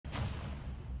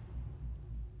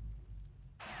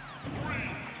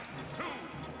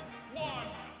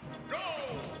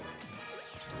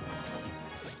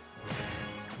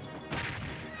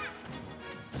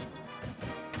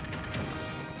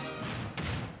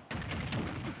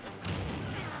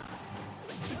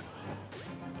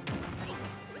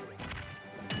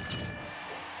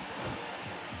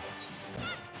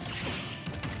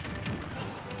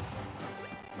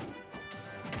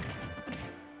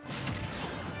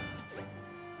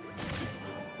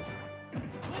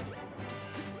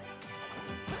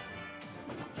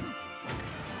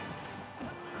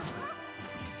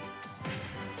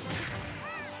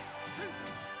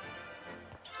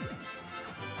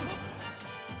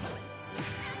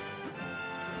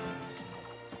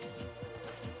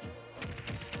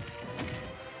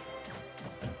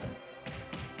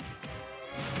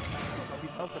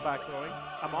the back throwing.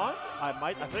 I'm on?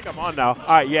 I think I'm on now. All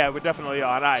right, yeah, we're definitely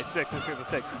on. All right, 6.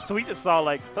 So we just saw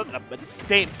like something an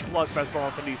insane slugfest going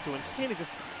on for these two. Insane,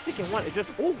 just TK1. It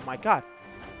just, oh my god.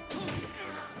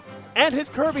 And his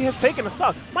Kirby has taken a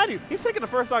stock. Mind you, he's taking the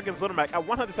first stock against Little Mac at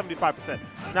 175%.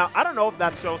 Now, I don't know if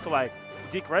that shows to like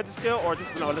ZekeReds' skill or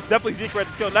just, no, it's definitely ZekeReds'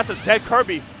 skill. And that's a dead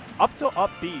Kirby. Up to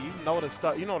up B, you know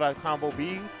that combo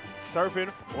B,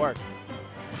 surfing, work.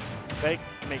 Fake,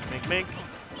 mink.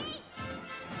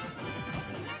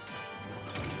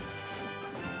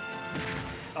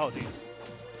 Oh, geez.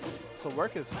 So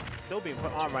work is still being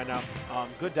put on right now.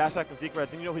 Good dash attack from ZekeReds.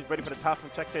 Then you know he's ready for the top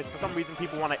from check chase. For some reason,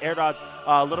 people want to air dodge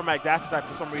Little Mac dash attack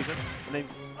for some reason. And then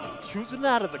choosing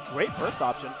that as a great first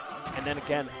option. And then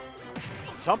again,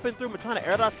 jumping through and trying to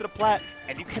air dodge to the plat.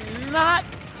 And you cannot,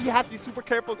 you have to be super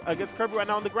careful against Kirby right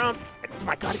now on the ground. And oh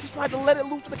my god, he just tried to let it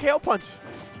loose with a KO punch.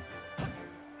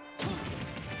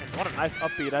 And what a nice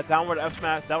up B. That downward F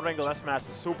smash, downward angle F smash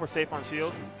is super safe on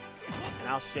shields. And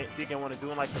now TK1 is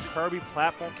doing like the Kirby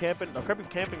platform camping, the Kirby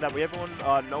camping that everyone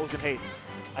knows and hates.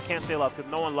 I can't say love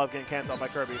because no one loves getting camped out by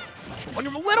Kirby. When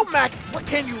you're Little Mac, what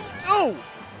can you do?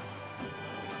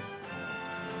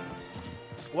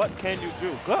 What can you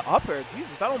do? Good up air.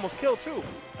 Jesus, that almost killed too.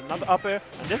 Another up air.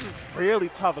 And this is really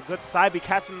tough. A good side B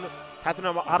catching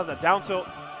them out of the down tilt.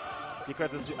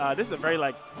 Because this is a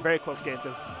very close game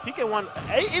because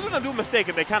TK1, even a do mistake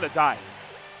and they kind of die.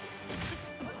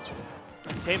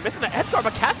 Same missing the edge guard,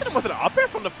 but catching him with an up air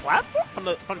from the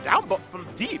platform, from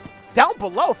deep, down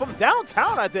below, from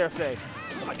downtown, I dare say.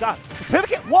 Oh my god. Pivot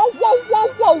kick. Whoa.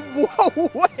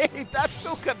 Wait, that's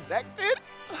still connected?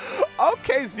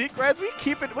 Okay, ZekeReds,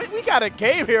 we got a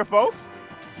game here, folks.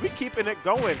 We keeping it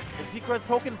going. And ZekeReds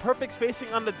poking perfect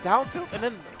spacing on the down tilt, and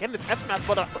then again this F smash,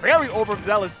 but a very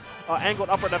overzealous angled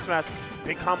upward F smash.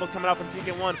 Big combo coming out from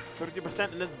TK1,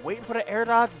 33%, and then waiting for the air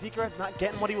dodge. ZekeReds not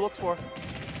getting what he looks for.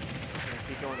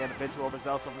 TK1 getting a bit too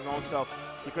overzealous of his own self.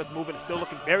 ZekeReds moving is still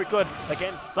looking very good.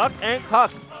 Again, sucked and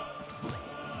cucked.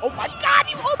 Oh my god,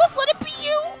 you almost let it be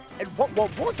you! And what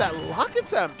was that lock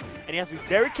attempt? And he has to be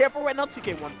very careful right now.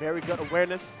 TK1, very good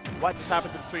awareness. What just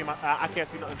happened to the stream? I can't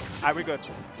see nothing. All right, we're good.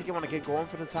 TK1 again, going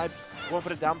for the side, going for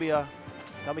the down B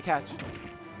catch.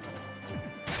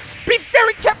 Be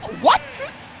very careful.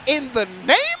 What? In the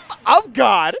name of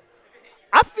God?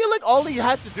 I feel like all he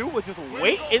had to do was just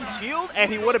wait and shield,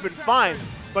 and he would have been fine.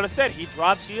 But instead, he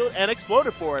dropped shield and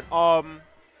exploded for it.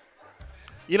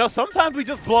 You know, sometimes we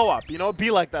just blow up. You know,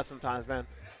 be like that sometimes, man.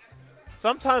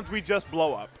 Sometimes we just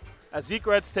blow up. As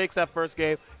ZekeReds takes that first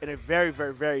game in a very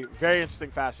interesting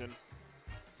fashion.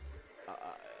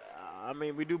 I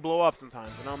mean, we do blow up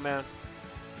sometimes, you know, man.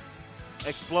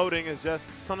 Exploding is just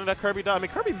something that Kirby does. I mean,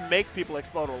 Kirby makes people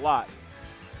explode a lot.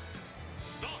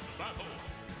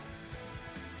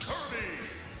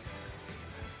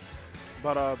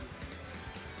 But,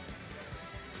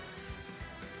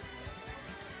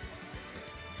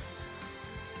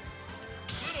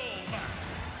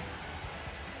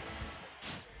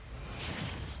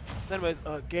 anyways,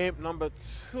 game number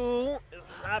 2 is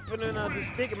happening as we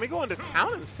speak. And we go into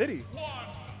Town and City.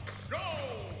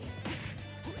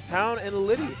 Town and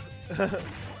Liddy.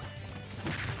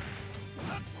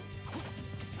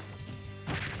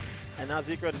 And now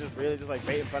ZekeReds is just really just like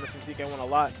bait and punishing TK1 a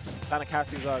lot. Kind of catch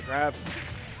these grabs.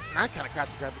 Not kind of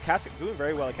catch the grabs. Catching, doing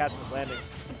very well at catching his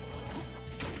landings.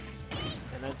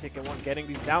 And then TK1 getting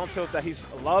these down tilts that he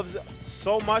loves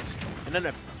so much. And then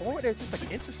the forward there just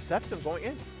like intercepts him going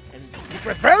in. And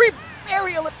ZekeReds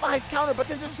very ill-advised counter, but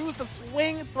then just choose to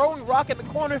swing, throwing rock in the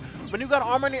corner. When you got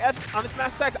armor on your F on the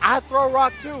smash attacks, I throw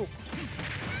rock too.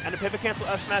 And the pivot cancel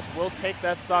F smash will take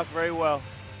that stock very well.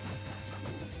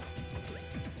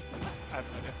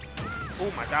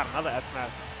 Oh my god, another F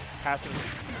smash. Passing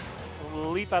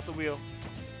leap out the wheel.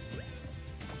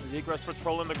 ZekeReds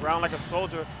patrolling the ground like a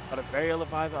soldier, but a very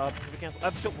ill-advised pivot cancel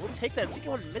F tilt will take that.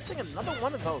 TK1 missing another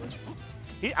one of those.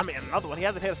 Another one. He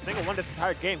hasn't hit a single one this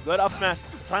entire game. Good up smash.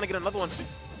 Trying to get another one.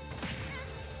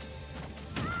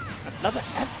 Another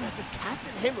F smash is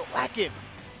catching him whacking.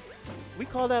 We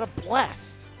call that a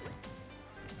blast.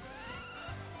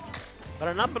 But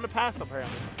enough in the past,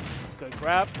 apparently. Good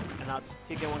grab. And now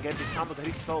TK1 getting these combos that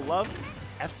he so loves.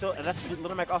 F tilt. And that's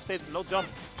Little Mac off stage. No jump.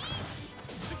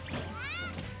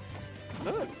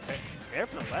 Good. Fair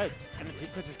from the ledge. And the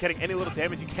ZekeReds is getting any little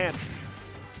damage he can.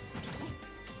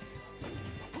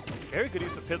 Very good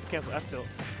use of pivot cancel F tilt.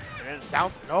 And then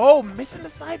down. Oh, missing the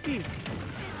side B.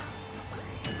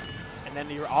 And then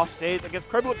you're off stage against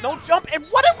Kirby with no jump. And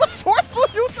what is the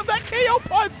sourceful use of that KO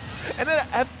punch? And then an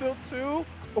F tilt too.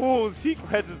 Oh,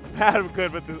 ZekeReds is bad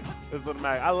good with this Little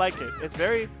Mac. I like it. It's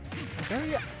very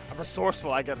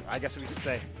resourceful, I guess we could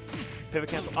say. Pivot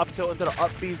cancel up tilt into the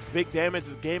up B's, big damage.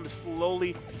 The game is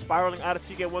slowly spiraling out of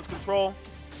TK1's control.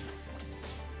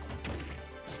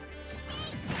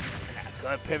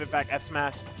 Good pivot back F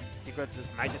smash. ZekeReds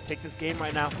might just take this game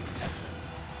right now. Yes.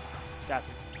 Got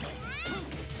you.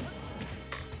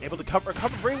 Able to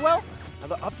recover very well. Now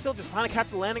the up tilt just trying to catch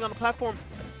the landing on the platform.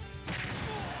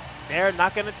 They're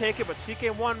not going to take it, but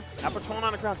TK1 now patrolling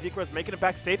on the ground. ZekeReds making it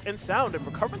back safe and sound and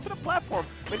recovering to the platform.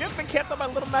 I mean, they've been camped up by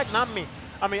Little Mac, not me.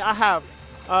 I mean, I have.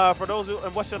 For those who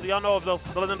in West, y'all know of the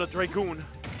legend of Dragoon.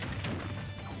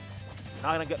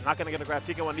 Not gonna get a grab.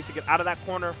 TK1 needs to get out of that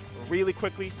corner really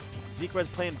quickly.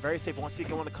 ZekeReds playing very safe. Wants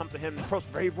TK1 to come to him. The approach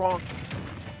very wrong.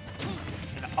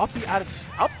 And an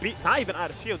up B, not even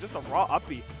out of shield, just a raw up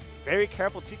B. Very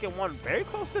careful. TK1 very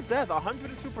close to death.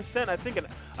 102%. I think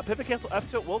a pivot cancel F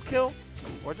tilt will kill,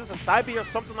 or just a side B or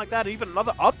something like that. Even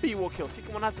another up B will kill.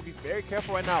 TK1 has to be very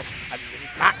careful right now. I mean,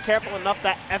 not careful enough.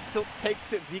 That F tilt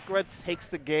takes it. ZekeReds takes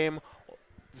the game.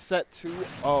 Set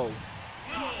 2-0.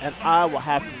 And I will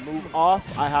have to move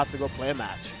off. I have to go play a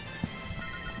match.